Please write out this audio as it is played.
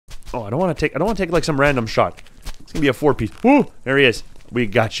Oh, I don't want to take like some random shot. It's gonna be a 4-piece. Woo! There he is. We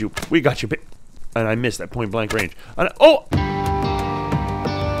got you. We got you. And I missed that point blank range. Oh!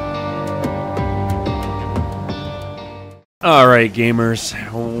 Alright, gamers.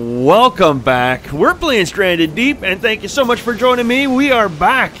 Welcome back. We're playing Stranded Deep, and thank you so much for joining me. We are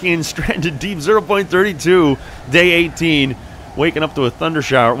back in Stranded Deep 0.32, day 18. Waking up to a thunder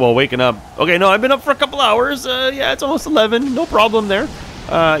shower. Well, waking up. Okay, no, I've been up for a couple hours. Yeah, it's almost 11. No problem there.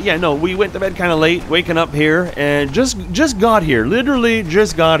 Yeah, no, we went to bed kind of late, waking up here, and just got here. Literally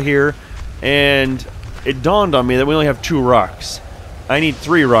just got here, and it dawned on me that we only have 2 rocks. I need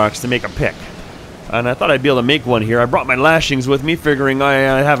 3 rocks to make a pick. And I thought I'd be able to make one here. I brought my lashings with me, figuring I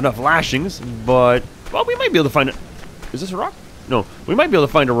have enough lashings, but, well, we might be able to find it. Is this a rock? No, we might be able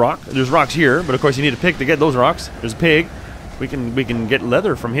to find a rock. There's rocks here, but of course you need a pick to get those rocks. There's a pig. We can get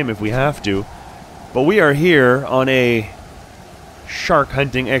leather from him if we have to. But we are here on a shark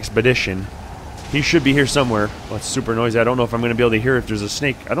hunting expedition. He should be here somewhere. Well, it's super noisy. I don't know if I'm going to be able to hear if there's a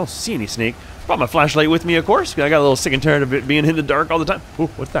snake. I don't see any snake. Brought my flashlight with me, of course. I got a little sick and tired of it being in the dark all the time. Ooh,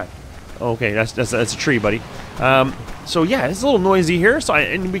 what's that? Okay, that's a tree, buddy. So yeah, it's a little noisy here,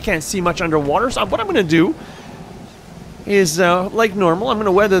 and we can't see much underwater. So what I'm gonna do is, like normal, I'm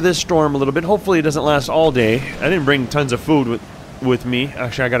gonna weather this storm a little bit. Hopefully, it doesn't last all day. I didn't bring tons of food with me.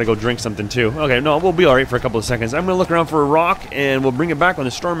 Actually, I gotta go drink something too. Okay, no, we'll be all right for a couple of seconds. I'm gonna look around for a rock, and we'll bring it back when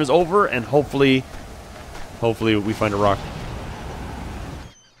the storm is over, and hopefully we find a rock.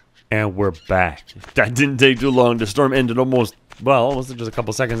 And we're back. That didn't take too long. The storm ended almost just a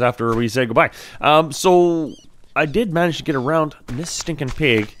couple seconds after we said goodbye. So I did manage to get around this stinking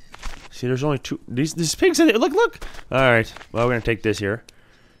pig. See, there's only 2. These pigs in it. Look. All right. Well, we're gonna take this here.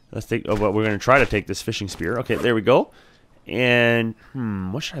 Let's take. Oh, well, we're gonna try to take this fishing spear. Okay, there we go. And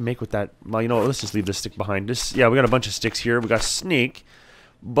what should I make with that? Well, you know what? Let's just leave this stick behind. Yeah, we got a bunch of sticks here. We got snake,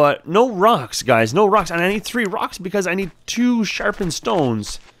 but no rocks, guys. No rocks. And I need 3 rocks because I need 2 sharpened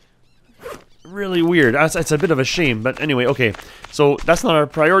stones. Really weird. That's a bit of a shame, but anyway, okay. So that's not our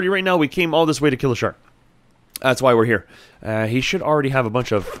priority right now. We came all this way to kill a shark. That's why we're here. He should already have a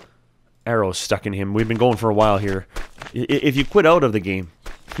bunch of arrows stuck in him. We've been going for a while here. If you quit out of the game,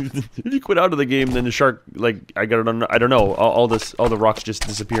 then the shark, like, I don't know. All the rocks just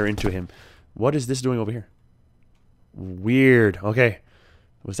disappear into him. What is this doing over here? Weird. Okay.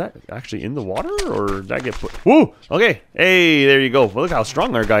 Was that actually in the water, or did I get put? Woo! Okay. Hey, there you go. Well, look how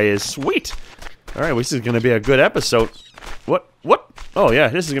strong our guy is. Sweet. All right, well, this is going to be a good episode. What? Oh, yeah,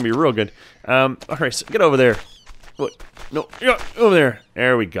 this is going to be real good. All right, so get over there. What? No, over there.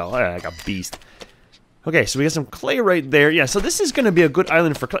 There we go. Like a beast. Okay, so we got some clay right there. Yeah, so this is going to be a good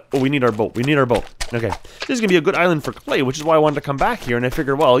island for clay. Oh, we need our boat. Okay. This is going to be a good island for clay, which is why I wanted to come back here, and I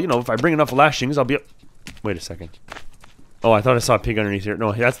figured, well, you know, if I bring enough lashings, I'll be... Wait a second. Oh, I thought I saw a pig underneath here.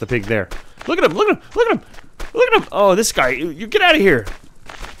 No, that's the pig there. Look at him! Oh, this guy. You get out of here!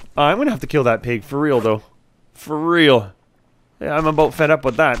 I'm gonna have to kill that pig. For real, though. For real. Yeah, I'm about fed up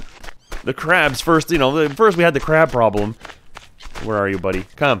with that. The crabs first, you know, first we had the crab problem. Where are you, buddy?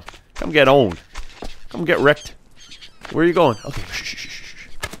 Come get owned. Come get wrecked. Where are you going? Okay, shh.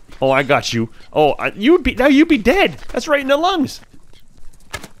 Oh, I got you. Oh, you'd be dead. That's right in the lungs.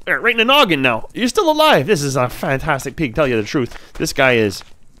 Right in the noggin now. You're still alive. This is a fantastic pig, tell you the truth. This guy is...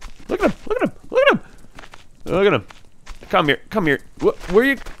 Look at him. Come here. Where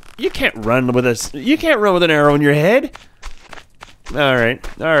you... You can't run with us. You can't run with an arrow in your head.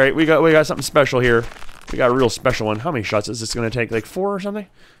 Alright. We got something special here. We got a real special one. How many shots is this going to take? Like 4 or something?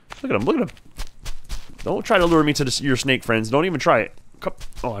 Look at him. Don't try to lure me to your snake friends. Don't even try it.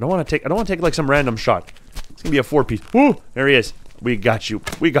 Oh, I don't want to take like some random shot. It's going to be a 4-piece. Woo! There he is. We got you.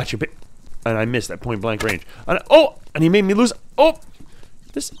 And I missed that point blank range. And he made me lose. Oh!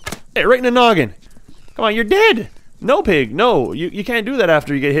 Hey, right in the noggin. Come on, you're dead. No, pig. No, you can't do that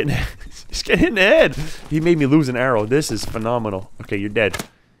after you get hit in the just get hit in the head. He made me lose an arrow. This is phenomenal. Okay, you're dead.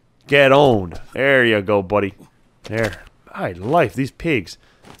 Get owned. There you go, buddy. There. My life, these pigs.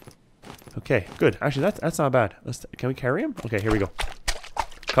 Okay, good. Actually, that's not bad. Can we carry him? Okay, here we go.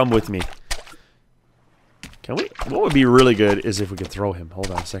 Come with me. Can we? What would be really good is if we could throw him.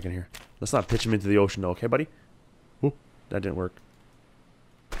 Hold on a second here. Let's not pitch him into the ocean, though. Okay, buddy? Ooh, that didn't work.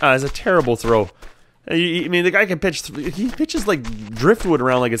 It's a terrible throw. I mean, the guy can pitch... He pitches, like, driftwood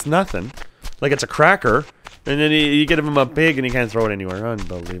around like it's nothing. Like it's a cracker. And then you get him a pig and he can't throw it anywhere.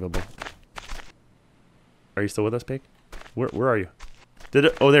 Unbelievable. Are you still with us, pig? Where are you?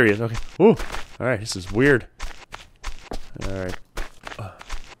 Oh, there he is. Okay. Ooh. Alright, this is weird. Alright.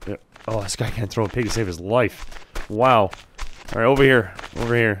 Oh, this guy can't throw a pig to save his life. Wow. Alright, over here.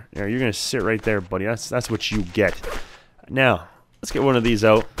 Yeah, you're gonna sit right there, buddy. That's what you get. Now, let's get one of these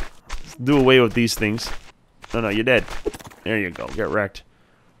out. do away with these things. No, you're dead. There you go. Get wrecked.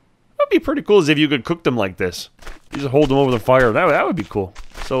 That'd be pretty cool as if you could cook them like this. You just hold them over the fire. That would be cool.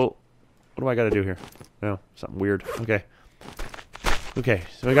 So, what do I got to do here? No, something weird. Okay. Okay,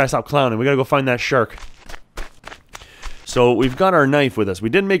 so we got to stop clowning. We got to go find that shark. So, we've got our knife with us. We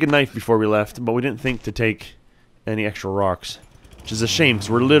did make a knife before we left, but we didn't think to take any extra rocks. Which is a shame, because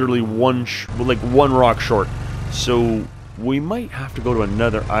we're literally one rock short. So, we might have to go to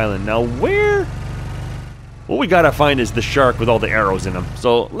another island. Now, where... What we gotta find is the shark with all the arrows in him.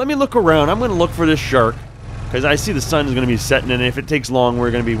 So, let me look around. I'm gonna look for this shark. Because I see the sun is gonna be setting, and if it takes long,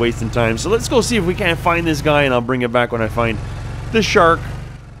 we're gonna be wasting time. So, let's go see if we can't find this guy, and I'll bring it back when I find the shark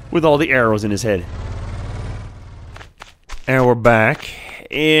with all the arrows in his head. And we're back.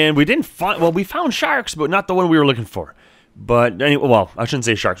 And we didn't find... Well, we found sharks, but not the one we were looking for. But, anyway, well, I shouldn't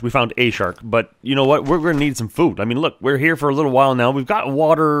say sharks. We found a shark. But, you know what? We're going to need some food. I mean, look, we're here for a little while now. We've got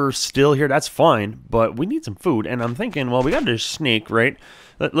water still here. That's fine. But we need some food. And I'm thinking, well, we got this snake, right?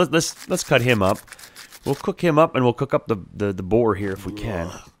 Let's cut him up. We'll cook him up, and we'll cook up the boar here if we can.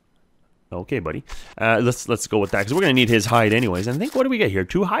 Okay, buddy. Let's go with that, because we're going to need his hide anyways. And I think, what do we get here?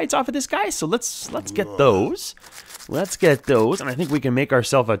 2 hides off of this guy? So let's get those. Let's get those. And I think we can make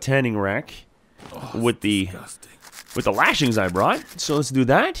ourselves a tanning rack with the lashings I brought. So let's do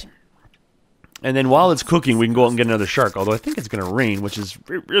that. And then while it's cooking, we can go out and get another shark. Although I think it's going to rain, which is...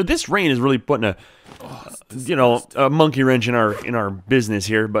 This rain is really putting a monkey wrench in our business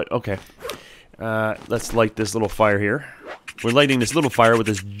here. But, okay. Let's light this little fire here. We're lighting this little fire with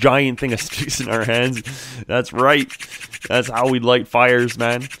this giant thing of sticks in our hands. That's right. That's how we light fires,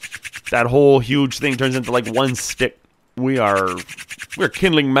 man. That whole huge thing turns into like one stick. We're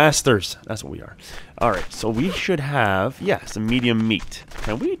kindling masters. That's what we are. Alright, so we should have, yeah, some medium meat.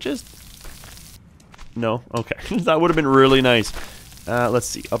 Can we just... No? Okay. That would have been really nice. Let's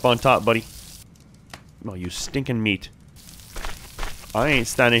see. Up on top, buddy. Oh, you stinking meat. I ain't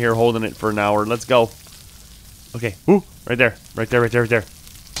standing here holding it for an hour. Let's go. Okay. Ooh, right there. Right there, right there, right there.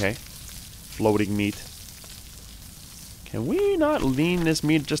 Okay. Floating meat. Can we not lean this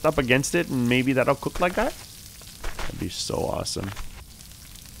meat just up against it and maybe that'll cook like that? That'd be so awesome.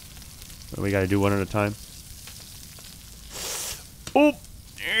 We gotta do one at a time. Oh,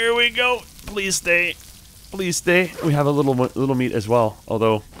 here we go. Please stay. Please stay. We have a little meat as well.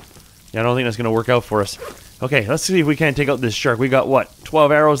 Although, yeah, I don't think that's gonna work out for us. Okay, let's see if we can't take out this shark. We got what?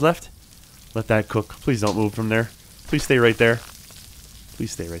 12 arrows left? Let that cook. Please don't move from there. Please stay right there.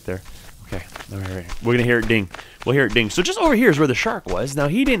 Please stay right there. Okay. Alright. We're gonna hear it ding. We'll hear it ding. So just over here is where the shark was. Now,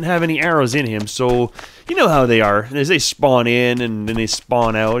 he didn't have any arrows in him, so you know how they are. As they spawn in and then they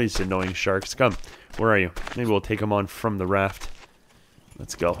spawn out. These annoying sharks. Come. Where are you? Maybe we'll take him on from the raft.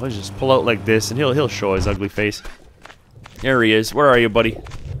 Let's go. Let's just pull out like this, and he'll show his ugly face. There he is. Where are you, buddy?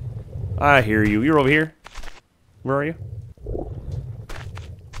 I hear you. You're over here. Where are you?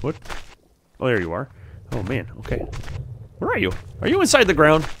 What? Oh, there you are. Oh, man. Okay. Where are you? Are you inside the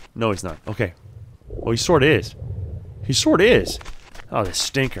ground? No, he's not. Okay. Oh, he sort of is. He sort of is. Oh, this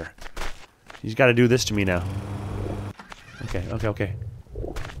stinker. He's got to do this to me now. Okay, okay, okay.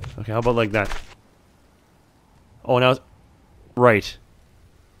 Okay, how about like that? Oh, now it's... Right.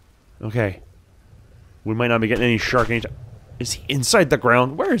 Okay. We might not be getting any shark anytime. Is he inside the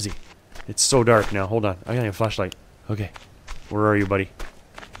ground? Where is he? It's so dark now. Hold on. I got a flashlight. Okay. Where are you, buddy?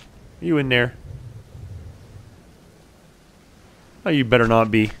 Are you in there? Oh, you better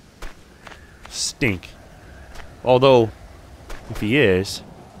not be. Stink. Although, if he is...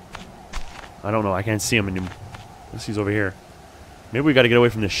 I don't know. I can't see him anymore. Unless he's over here. Maybe we got to get away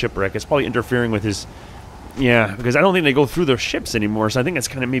from this shipwreck. It's probably interfering with his... Yeah, because I don't think they go through their ships anymore, so I think it's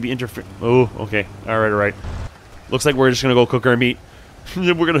kind of maybe interfering... Oh, okay. Alright, alright. Looks like we're just going to go cook our meat.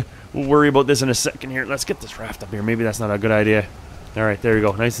 We'll worry about this in a second here. Let's get this raft up here. Maybe that's not a good idea. Alright, there you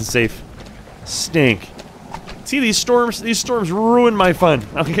go. Nice and safe. Stink. See, these storms ruin my fun.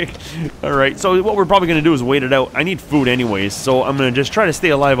 Okay. Alright, so what we're probably going to do is wait it out. I need food anyways, so I'm going to just try to stay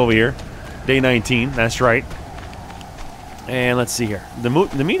alive over here. Day 19, that's right. And let's see here. The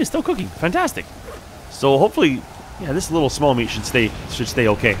meat is still cooking. Fantastic. So hopefully, yeah, this little small meat should stay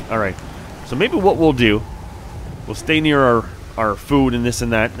okay. Alright. So maybe what we'll do, we'll stay near our food and this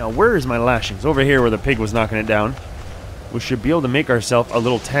and that. Now, where is my lashings? Over here where the pig was knocking it down. We should be able to make ourselves a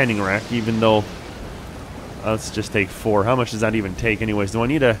little tanning rack, even though... let's just take 4. How much does that even take anyways? Do I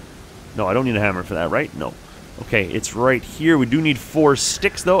need a... No, I don't need a hammer for that, right? No. Okay, it's right here. We do need 4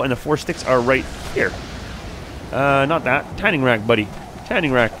 sticks, though, and the 4 sticks are right here. Not that. Tanning rack, buddy.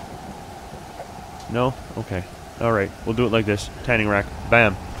 Tanning rack. No? Okay. Alright, we'll do it like this. Tanning rack.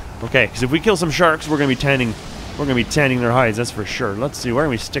 Bam. Okay, because if we kill some sharks, we're going to be tanning We're gonna be tanning their hides, that's for sure. Let's see, where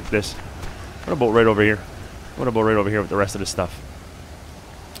can we stick this? What about right over here? What about right over here with the rest of this stuff?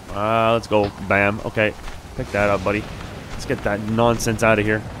 Let's go. Bam. Okay. Pick that up, buddy. Let's get that nonsense out of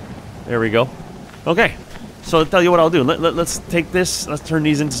here. There we go. Okay. So I'll tell you what I'll do. Let's take this. Let's turn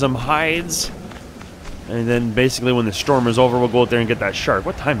these into some hides. And then basically when the storm is over, we'll go out there and get that shark.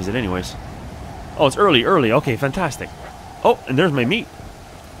 What time is it anyways? Oh, it's early. Okay, fantastic. Oh, and there's my meat.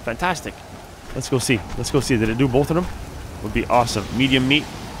 Fantastic. Let's go see. Let's go see. Did it do both of them? Would be awesome. Medium meat.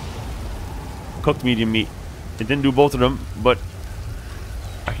 Cooked medium meat. It didn't do both of them, but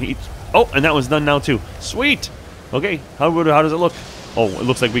I can eat. Oh, and that one's done now too. Sweet. Okay, how does it look? Oh, it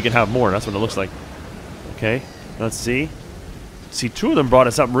looks like we can have more. That's what it looks like. Okay, let's see. See, two of them brought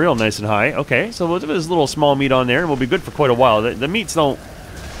us up real nice and high. Okay, so we'll put this little small meat on there, and we'll be good for quite a while. The meats don't,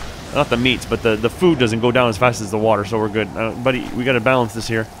 not the meats, but the food doesn't go down as fast as the water, so we're good. Buddy, we got to balance this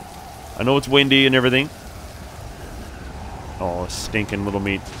here. I know it's windy and everything. Oh, stinking little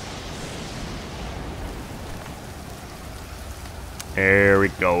meat. There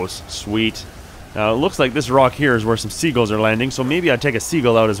it goes. Sweet. Now, it looks like this rock here is where some seagulls are landing, so maybe I'd take a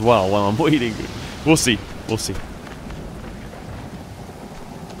seagull out as well while I'm waiting. We'll see. We'll see.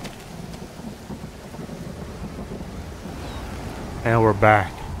 And we're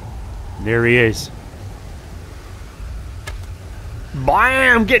back. There he is.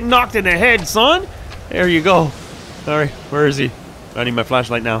 Bam! Getting knocked in the head, son! There you go. Alright, where is he? I need my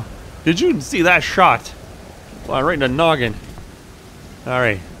flashlight now. Did you see that shot? Wow, right in the noggin.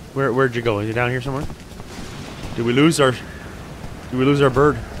 Alright, where'd you go? Is he down here somewhere? Did we lose our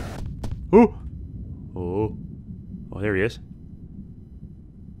bird? Ooh! Oh, there he is.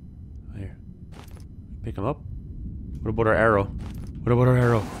 There. Pick him up. What about our arrow? What about our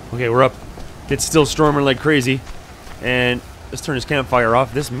arrow? Okay, we're up. It's still storming like crazy. And let's turn this campfire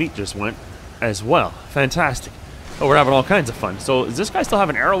off. This meat just went as well. Fantastic. Oh, we're having all kinds of fun. So, does this guy still have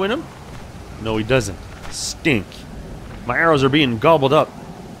an arrow in him? No, he doesn't. Stink. My arrows are being gobbled up.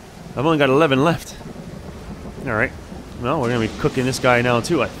 I've only got 11 left. Alright. Well, we're going to be cooking this guy now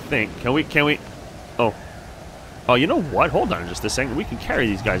too, I think. Can we? Oh. Oh, you know what? Hold on just a second. We can carry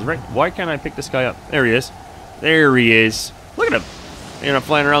these guys, right? Why can't I pick this guy up? There he is. There he is. Look at him. You're not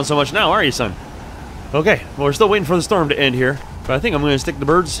flying around so much now, are you, son? Okay. Well, we're still waiting for the storm to end here. But I think I'm going to stick the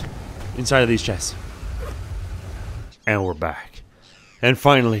birds inside of these chests. And we're back. And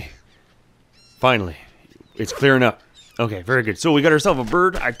finally, it's clearing up. Okay, very good. So we got ourselves a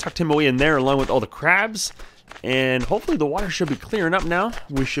bird. I tucked him away in there along with all the crabs. And hopefully the water should be clearing up now.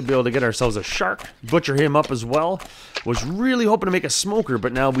 We should be able to get ourselves a shark. Butcher him up as well. Was really hoping to make a smoker,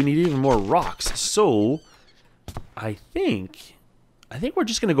 but now we need even more rocks. So, I think we're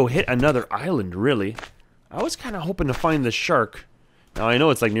just going to go hit another island, really. I was kind of hoping to find the shark. Now, I know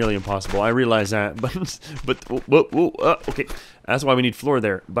it's like nearly impossible. I realize that. But okay. That's why we need floor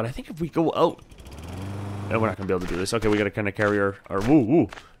there. But I think if we go out... we're not going to be able to do this. Okay, we got to kind of carry our woo.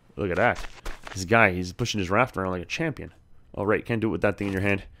 Look at that. This guy, he's pushing his raft around like a champion. All right, can't do it with that thing in your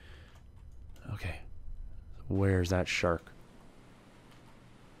hand. Okay. Where's that shark?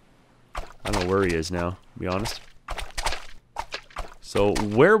 I don't know where he is now, to be honest. So,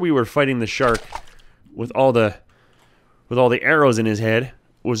 where we were fighting the shark with all the arrows in his head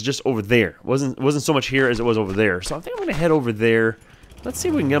was just over there. It wasn't so much here as it was over there. So I think I'm going to head over there. Let's see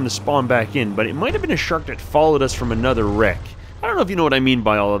if we can get him to spawn back in. But it might have been a shark that followed us from another wreck. I don't know if you know what I mean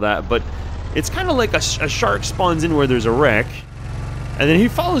by all of that, but it's kind of like a shark spawns in where there's a wreck, and then he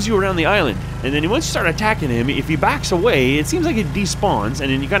follows you around the island. And then once you start attacking him, if he backs away, it seems like he despawns, and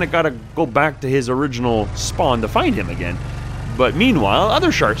then you kind of got to go back to his original spawn to find him again. But meanwhile,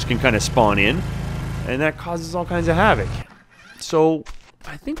 other sharks can kind of spawn in, and that causes all kinds of havoc. So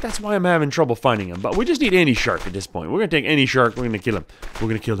I think that's why I'm having trouble finding him. But we just need any shark at this point. We're going to take any shark, we're going to kill him. We're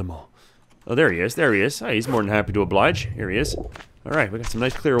going to kill them all. Oh, there he is. There he is. Oh, he's more than happy to oblige. Here he is. All right, we got some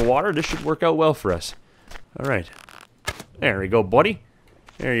nice clear water. This should work out well for us. All right. There we go, buddy.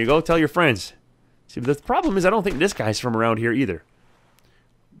 There you go. Tell your friends. See, the problem is I don't think this guy's from around here either.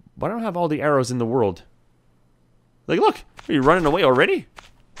 But I don't have all the arrows in the world. Like, look. Are you running away already?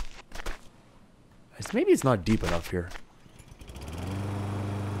 Maybe it's not deep enough here.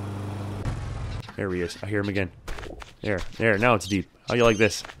 There he is. I hear him again. There. Now it's deep. How you like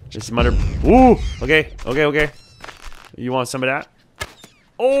this? Just some other... Ooh! Okay. You want some of that?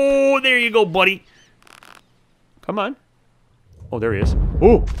 Oh, there you go, buddy. Come on. Oh, there he is.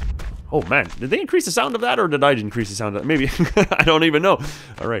 Ooh! Oh, man. Did they increase the sound of that, or did I increase the sound of that? Maybe. I don't even know.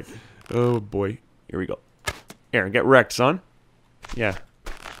 All right. Oh, boy. Here we go. Here, get wrecked, son. Yeah.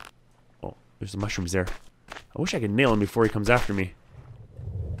 Oh, there's the mushrooms there. I wish I could nail him before he comes after me.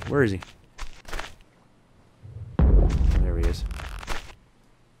 Where is he? is.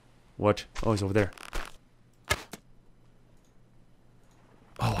 What? Oh, he's over there.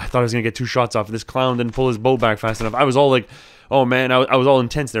 Oh, I thought I was going to get 2 shots off. This clown didn't pull his bow back fast enough. I was all like, oh man, I was all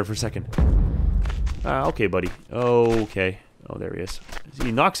intense there for a second. Okay, buddy. Okay. Oh, there he is.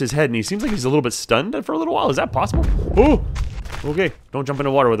 He knocks his head and he seems like he's a little bit stunned for a little while. Is that possible? Oh! Okay, don't jump in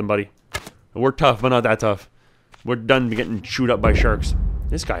the water with him, buddy. We're tough, but not that tough. We're done getting chewed up by sharks.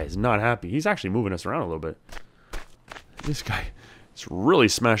 This guy is not happy. He's actually moving us around a little bit. This guy is really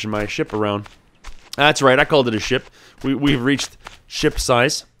smashing my ship around. That's right, I called it a ship. We've reached ship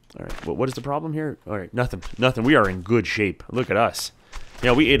size. Alright, what is the problem here? Alright, nothing. Nothing. We are in good shape. Look at us.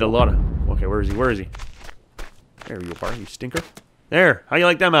 Yeah, we ate a lot of... Okay, where is he? Where is he? There you are, you stinker. There. How you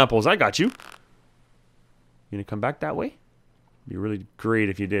like them apples? I got you. You gonna come back that way? Be really great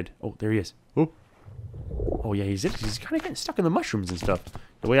if you did. Oh, there he is. Oh. Oh, yeah, he's kind of getting stuck in the mushrooms and stuff.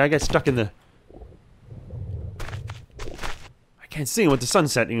 The way I get stuck in the... I can't see him with the sun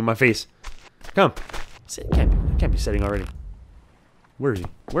setting in my face. Come. It can't be setting already. Where is he?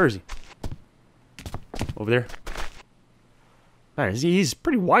 Where is he? Over there. Man, he's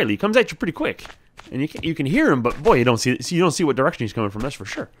pretty wily. He comes at you pretty quick, and you can hear him, but boy, you don't see what direction he's coming from. That's for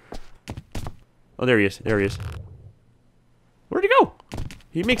sure. Oh, there he is. There he is. Where'd he go?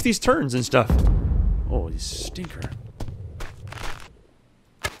 He makes these turns and stuff. Oh, he's stinker.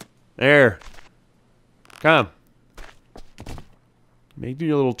 There. Come. Maybe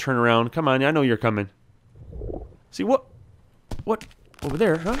a little turnaround. Come on, I know you're coming. See what? What? Over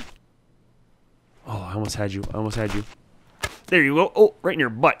there, huh? Oh, I almost had you. I almost had you. There you go. Oh, right in your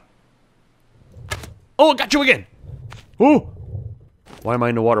butt. Oh, I got you again. Oh. Why am I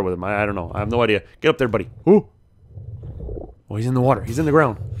in the water with him? I don't know. I have no idea. Get up there, buddy. Oh. Oh, he's in the water. He's in the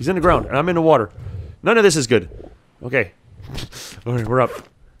ground. He's in the ground, and I'm in the water. None of this is good. Okay. Okay, we're up.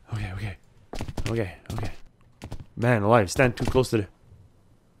 Okay, okay. Okay, okay. Man alive, stand too close to the...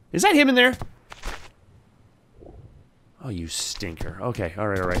 Is that him in there? Oh, you stinker. Okay,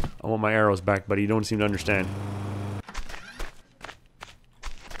 alright, alright. I want my arrows back, buddy. You don't seem to understand.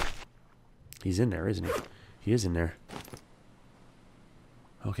 He's in there, isn't he? He is in there.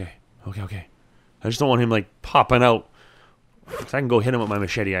 Okay, okay, okay. I just don't want him, like, popping out. Because I can go hit him with my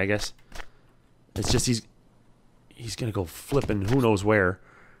machete, I guess. It's just he's gonna go flipping who knows where.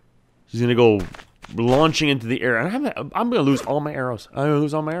 He's gonna go launching into the air. And I'm gonna lose all my arrows. I'm gonna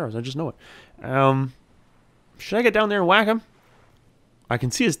lose all my arrows. I just know it. Should I get down there and whack him? I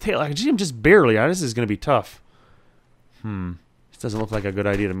can see his tail. I can see him just barely. This is gonna be tough. This doesn't look like a good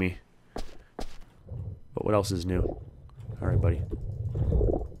idea to me. But what else is new? Alright, buddy.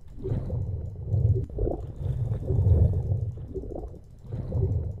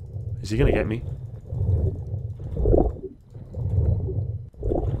 Is he gonna get me?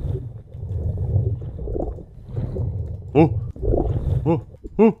 Oh! Oh!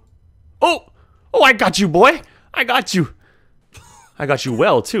 Oh! Oh! Oh, I got you, boy! I got you! I got you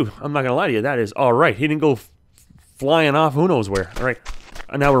well, too. I'm not gonna lie to you. That is alright. He didn't go flying off who knows where. Alright.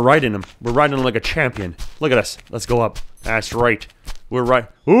 And now we're riding him. We're riding him like a champion. Look at us. Let's go up. That's right. We're right.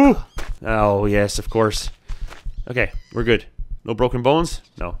 Ooh! Oh, yes, of course. Okay, we're good. No broken bones?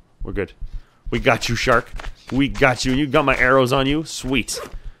 No, we're good. We got you, shark. We got you. You got my arrows on you? Sweet.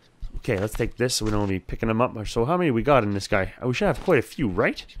 Okay, let's take this so we don't be picking them up. So how many we got in this guy? We should have quite a few,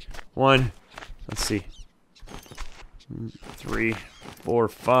 right? 1. Let's see. 3, 4,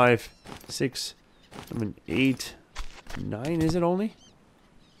 5, 6, 7, 8, 9, is it only?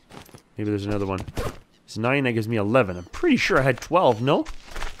 Maybe there's another one. It's 9, that gives me 11. I'm pretty sure I had 12, no?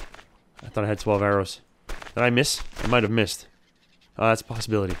 I thought I had 12 arrows. Did I miss? I might have missed. Oh, that's a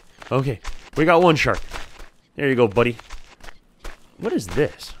possibility. Okay, we got one shark. There you go, buddy. What is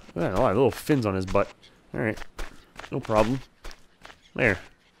this? Oh, a lot of little fins on his butt. Alright, no problem. There.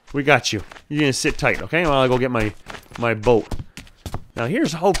 We got you. You're gonna sit tight, okay? While I go get my boat. Now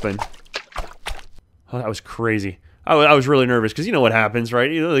here's hoping. Oh, that was crazy. I was really nervous because you know what happens, right?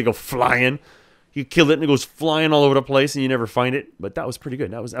 You know, they go flying. You kill it and it goes flying all over the place and you never find it. But that was pretty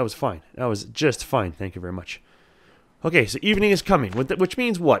good. That was fine. That was just fine. Thank you very much. Okay, so evening is coming, which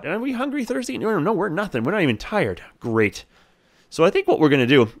means what? Are we hungry, thirsty? No, we're nothing. We're not even tired. Great. So I think what we're going to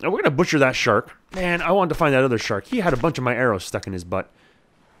do, we're going to butcher that shark. Man, I wanted to find that other shark. He had a bunch of my arrows stuck in his butt.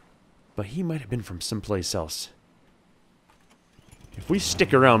 But he might have been from someplace else. If we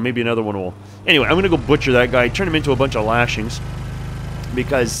stick around, maybe another one will... Anyway, I'm going to go butcher that guy, turn him into a bunch of lashings.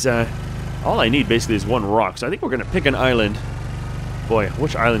 Because all I need basically is one rock. So I think we're going to pick an island. Boy,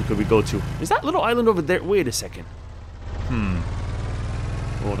 which island could we go to? Is that little island over there? Wait a second.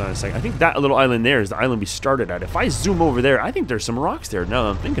 Hold on a second. I think that little island there is the island we started at. If I zoom over there, I think there's some rocks there now that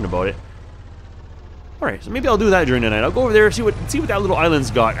I'm thinking about it. Alright, so maybe I'll do that during the night. I'll go over there, see what that little island's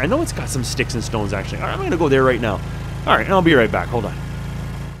got. I know it's got some sticks and stones, actually. Alright, I'm going to go there right now. Alright, and I'll be right back. Hold on.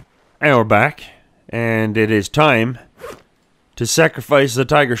 And we're back. And it is time to sacrifice the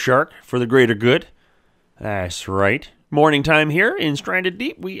tiger shark for the greater good. That's right. Morning time here in Stranded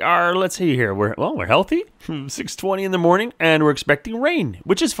Deep. We are, let's see here, we're healthy. 6:20 in the morning, and we're expecting rain,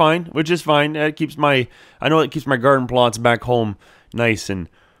 which is fine. It keeps my garden plots back home nice and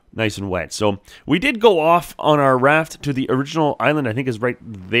wet. So we did go off on our raft to the original island. I think is right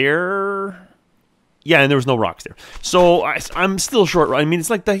there. Yeah, and there was no rocks there. So I'm still short. I mean, it's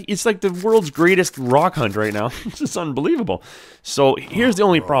like the world's greatest rock hunt right now. It's just unbelievable. So here's the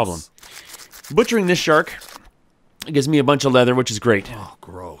only problem: butchering this shark. It gives me a bunch of leather, which is great. Oh,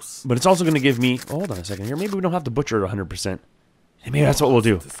 gross. But it's also going to give me... Hold on a second here. Maybe we don't have to butcher it 100%. Maybe that's what we'll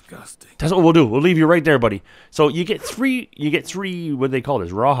do. Disgusting. That's what we'll do. We'll leave you right there, buddy. So you get three, what do they call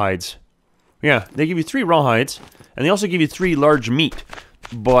this? Rawhides. Yeah, they give you 3 rawhides. And they also give you 3 large meat.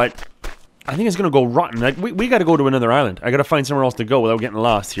 But I think it's going to go rotten. Like, we got to go to another island. I got to find somewhere else to go without getting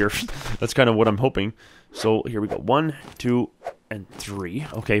lost here. That's kind of what I'm hoping. So here we go. 1, 2, and 3.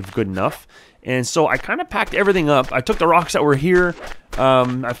 Okay, good enough. And so I kind of packed everything up. I took the rocks that were here.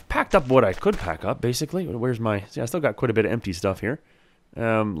 I've packed up what I could pack up, basically. Where's my... See, I still got quite a bit of empty stuff here.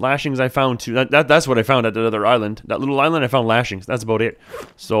 Lashings I found too. That's what I found at the other island. That little island, I found lashings. That's about it.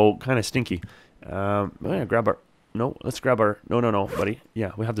 So, kind of stinky. Yeah, grab our... No, let's grab our... No, buddy.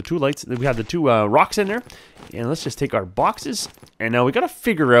 Yeah, we have the 2 lights. We have the 2 rocks in there. And let's just take our boxes. And now we got to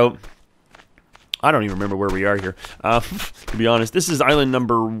figure out... I don't even remember where we are here. To be honest, this is island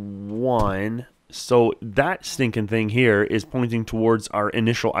number 1. So that stinking thing here is pointing towards our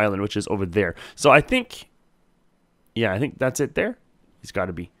initial island, which is over there. So I think... Yeah, I think that's it there. It's got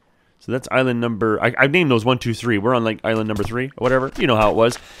to be. So that's island number... I named those 1, 2, 3. We're on like island number 3 or whatever. You know how it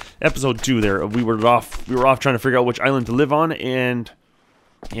was. Episode 2 there. We were off trying to figure out which island to live on, and...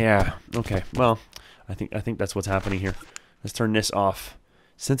 Yeah, okay. Well, I think that's what's happening here. Let's turn this off.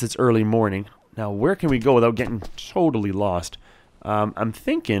 Since it's early morning... Now, where can we go without getting totally lost? I'm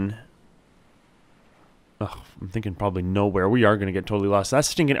thinking probably nowhere. We are going to get totally lost. That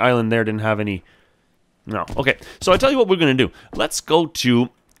stinking island there didn't have any... No. Okay, so I'll tell you what we're going to do. Let's go to...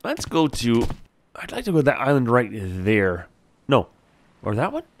 I'd like to go to that island right there. No. Or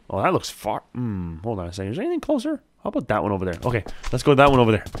that one? Oh, that looks far... hold on a second. Is there anything closer? How about that one over there? Okay, let's go to that one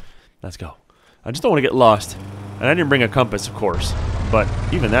over there. Let's go. I just don't want to get lost. And I didn't bring a compass, of course. But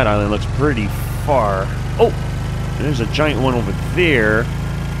even that island looks pretty far. Oh! And there's a giant one over there.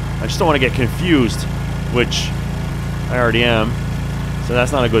 I just don't want to get confused, which I already am. So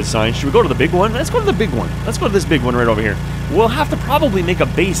that's not a good sign. Should we go to the big one? Let's go to the big one. Let's go to this big one right over here. We'll have to probably make a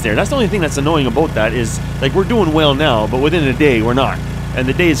base there. That's the only thing that's annoying about that is, like, we're doing well now, but within a day, we're not. And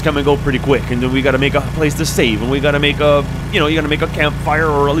the days come and go pretty quick, and then we got to make a place to save, and we got to make a, you got to make a campfire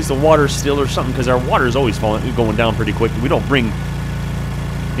or at least a water still or something, because our water is always going down pretty quick. We don't bring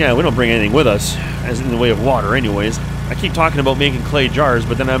anything with us, as in the way of water, anyways. I keep talking about making clay jars,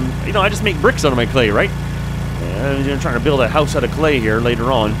 but then I just make bricks out of my clay, right? And trying to build a house out of clay here later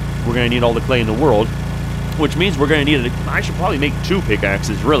on. We're going to need all the clay in the world, which means we're going to need I should probably make 2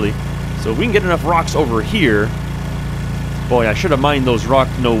 pickaxes, really. So if we can get enough rocks over here. Boy, I should have mined those rock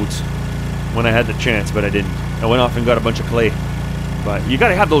nodes when I had the chance, but I didn't. I went off and got a bunch of clay. But you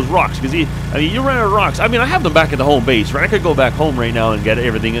gotta have those rocks, because you run out of rocks. I mean, I have them back at the home base, right? I could go back home right now and get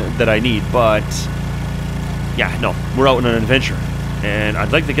everything that I need, but... Yeah, no, we're out on an adventure. And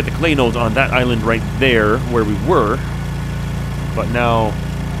I'd like to get the clay nodes on that island right there, where we were. But now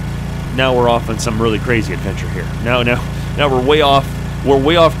we're off on some really crazy adventure here. Now we're way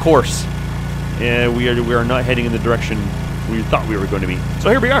off course. And we are not heading in the direction we thought we were going to be. So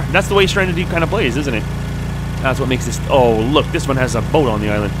here we are. That's the way Stranded Deep kind of plays, isn't it? That's what makes this... Oh, look, this one has a boat on the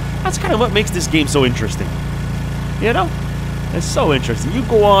island. That's kind of what makes this game so interesting. You know? It's so interesting. You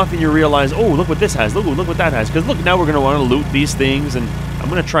go off and you realize, oh, look what this has. Look what that has. Because look, now we're going to want to loot these things, and I'm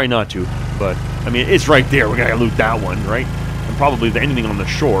going to try not to. But, I mean, it's right there. We're going to loot that one, right? And probably anything on the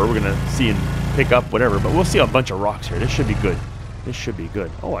shore we're going to see and pick up, whatever. But we'll see a bunch of rocks here. This should be good. This should be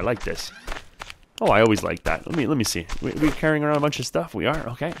good. Oh, I like this. Oh, I always like that. Let me see. We carrying around a bunch of stuff? We are?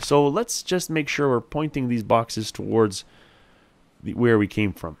 Okay. So let's just make sure we're pointing these boxes towards where we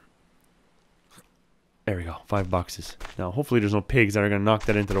came from. There we go. 5 boxes. Now, hopefully there's no pigs that are going to knock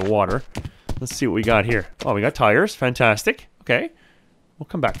that into the water. Let's see what we got here. Oh, we got tires. Fantastic. Okay. We'll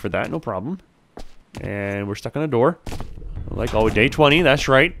come back for that. No problem. And we're stuck on a door. Like, oh, day 20. That's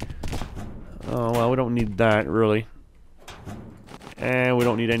right. Oh, well, we don't need that, really. And we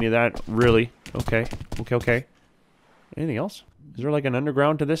don't need any of that, really. Okay. Okay. Anything else? Is there like an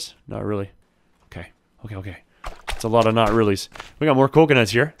underground to this? Not really. Okay. Okay, okay. It's a lot of not reallys. We got more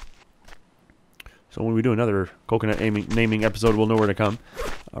coconuts here. So when we do another coconut naming episode, we'll know where to come.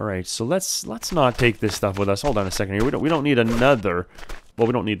 All right, so let's not take this stuff with us. Hold on a second here. We don't need another. Well,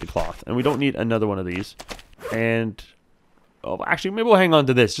 we don't need the cloth, and we don't need another one of these. And oh, actually, maybe we'll hang on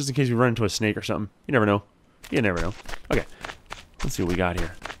to this just in case we run into a snake or something. You never know. You never know. Okay, let's see what we got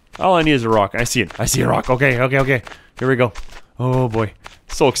here. All I need is a rock. I see it. I see a rock. Okay, okay, okay. Here we go. Oh boy,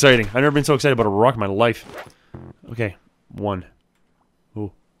 so exciting! I've never been so excited about a rock in my life. Okay, 1.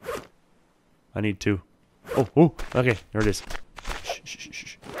 Ooh. I need 2. Oh, oh, okay, there it is. Shh, shh, shh,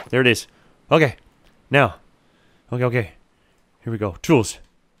 shh. There it is. Okay, now. Okay, okay. Here we go. Tools.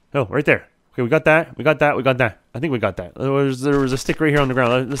 Oh, right there. Okay, we got that. We got that. We got that. I think we got that. There was a stick right here on the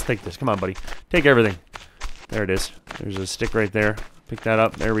ground. Let's take this. Come on, buddy. Take everything. There it is. There's a stick right there. Pick that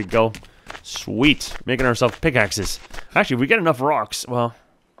up. There we go. Sweet. Making ourselves pickaxes. Actually, if we get enough rocks, well,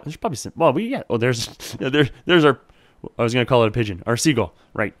 there's probably some. Well, oh, there's our. I was gonna call it a pigeon. Our seagull.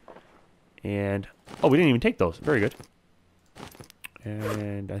 Right. And oh, we didn't even take those. Very good.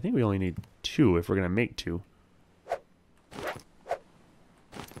 And I think we only need 2 if we're gonna make 2.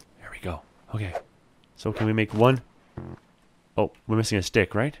 There we go. Okay. So can we make 1? Oh, we're missing a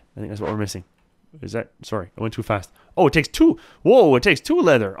stick, right? I think that's what we're missing. Is that? Sorry, I went too fast. Oh, it takes 2. Whoa, it takes 2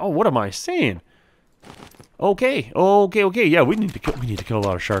 leather. Oh, what am I saying? Okay, okay, okay. Yeah, we need to kill a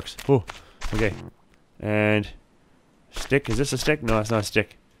lot of sharks. Oh, okay. And stick. Is this a stick? No, it's not a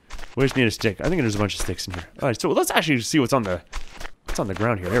stick. We just need a stick. I think there's a bunch of sticks in here. All right, so let's actually see what's on the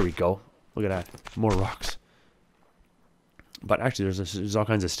ground here. There we go. Look at that. More rocks. But actually, there's all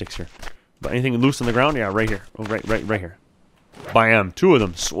kinds of sticks here. But anything loose on the ground? Yeah, right here. Oh, right here. Bam! 2 of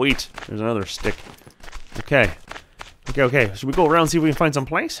them. Sweet. There's another stick. Okay. Okay, okay. Should we go around and see if we can find some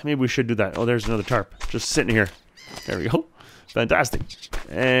planks? Maybe we should do that. Oh, there's another tarp. Just sitting here. There we go. Fantastic.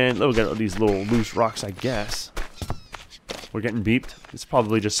 And look at all these little loose rocks, I guess. We're getting beeped. It's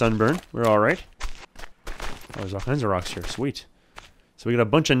probably just sunburn. We're alright. Oh, there's all kinds of rocks here. Sweet. So we got a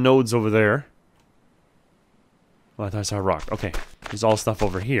bunch of nodes over there. Oh, I thought I saw a rock. Okay. There's all stuff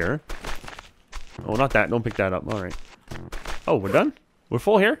over here. Oh, not that. Don't pick that up. Alright. Oh, we're done? We're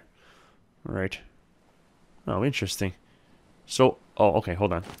full here? Alright. Oh, interesting. So, oh, okay,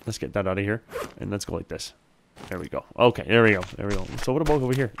 hold on. Let's get that out of here. And let's go like this. There we go. Okay, there we go. There we go. So what about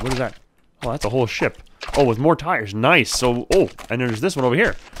over here? What is that? Oh, that's a whole ship. Oh, with more tires. Nice. So, oh, and there's this one over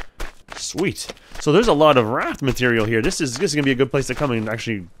here. Sweet. So there's a lot of raft material here. This is going to be a good place to come and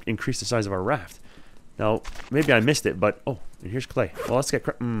actually increase the size of our raft. Now, maybe I missed it, but, oh, and here's clay. Well, let's get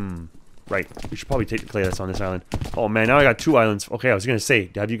right. We should probably take the clay that's on this island. Oh, man, now I got 2 islands. Okay, I was going to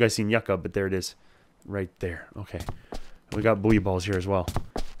say, have you guys seen Yucca? But there it is. Right there. Okay. We got buoy balls here as well.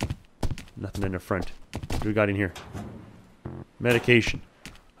 Nothing in the front. What do we got in here? Medication.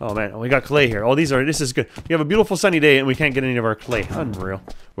 Oh, man. Oh, we got clay here. Oh, this is good. We have a beautiful sunny day and we can't get any of our clay. Unreal.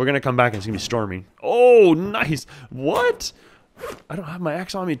 We're going to come back and it's going to be storming. Oh, nice. What? I don't have my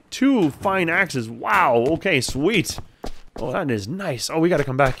axe on me. 2 fine axes. Wow. Okay, sweet. Oh, that is nice. Oh, we got to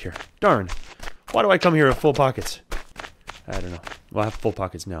come back here. Darn. Why do I come here with full pockets? I don't know. Well, I have full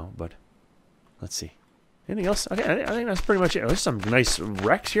pockets now, but let's see. Anything else? Okay, I think that's pretty much it. There's some nice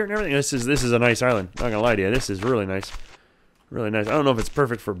wrecks here and everything. This is a nice island. Not gonna lie to you. This is really nice. Really nice. I don't know if it's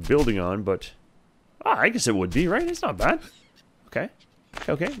perfect for building on, but I guess it would be, right? It's not bad. Okay.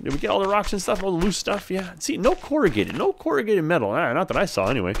 Okay. Did we get all the rocks and stuff? All the loose stuff? Yeah. See, no corrugated metal. Not that I saw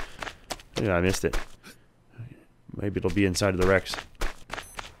anyway. Yeah, I missed it. Maybe it'll be inside of the wrecks.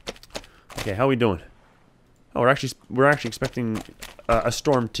 Okay, how are we doing? Oh, we're actually expecting a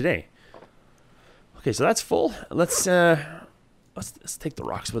storm today. Okay, so that's full. Let's take the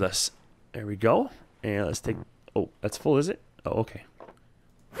rocks with us. There we go. And let's take. Oh, that's full, is it? Oh, okay.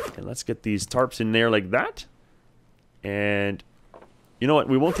 And let's get these tarps in there like that. And you know what?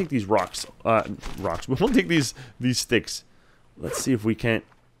 We won't take these rocks. We won't take these sticks. Let's see if we can't.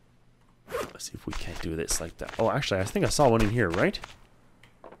 Let's see if we can't do this like that. Oh, actually, I think I saw one in here, right?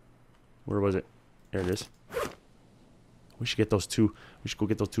 Where was it? There it is. We should get those 2. We should go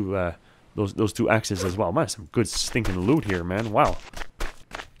get those 2. Those 2 axes as well. Man, some good stinking loot here, man. Wow.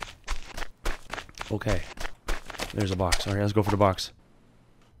 Okay. There's a box. Alright, let's go for the box.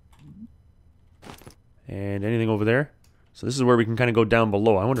 And anything over there? So this is where we can kind of go down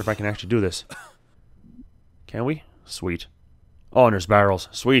below. I wonder if I can actually do this. Can we? Sweet. Oh, and there's barrels.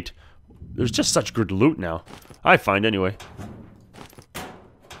 Sweet. There's just such good loot now. I find anyway.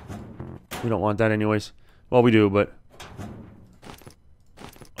 We don't want that anyways. Well, we do, but...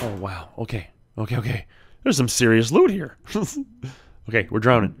 Oh, wow. Okay. Okay, okay. There's some serious loot here. Okay, we're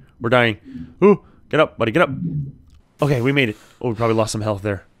drowning. We're dying. Ooh, get up, buddy, get up. Okay, we made it. Oh, we probably lost some health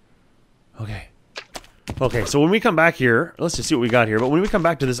there. Okay. Okay, so when we come back here, let's just see what we got here. But when we come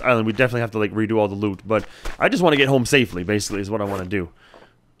back to this island, we definitely have to, like, redo all the loot. But I just want to get home safely, basically, is what I want to do.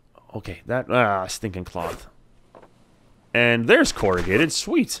 Okay, that, stinking cloth. And there's corrugated,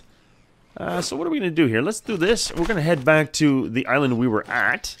 sweet. So what are we going to do here? Let's do this. We're going to head back to the island we were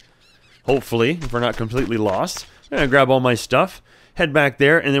at. Hopefully, if we're not completely lost. I'm going to grab all my stuff, head back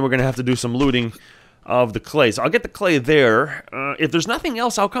there, and then we're going to have to do some looting of the clay. So I'll get the clay there. If there's nothing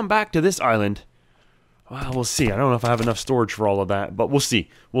else, I'll come back to this island. Well, we'll see. I don't know if I have enough storage for all of that, but we'll see.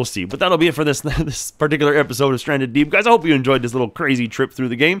 We'll see. But that'll be it for this particular episode of Stranded Deep. Guys, I hope you enjoyed this little crazy trip through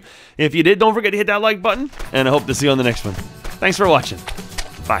the game. If you did, don't forget to hit that like button, and I hope to see you on the next one. Thanks for watching.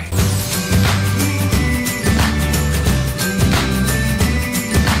 Bye.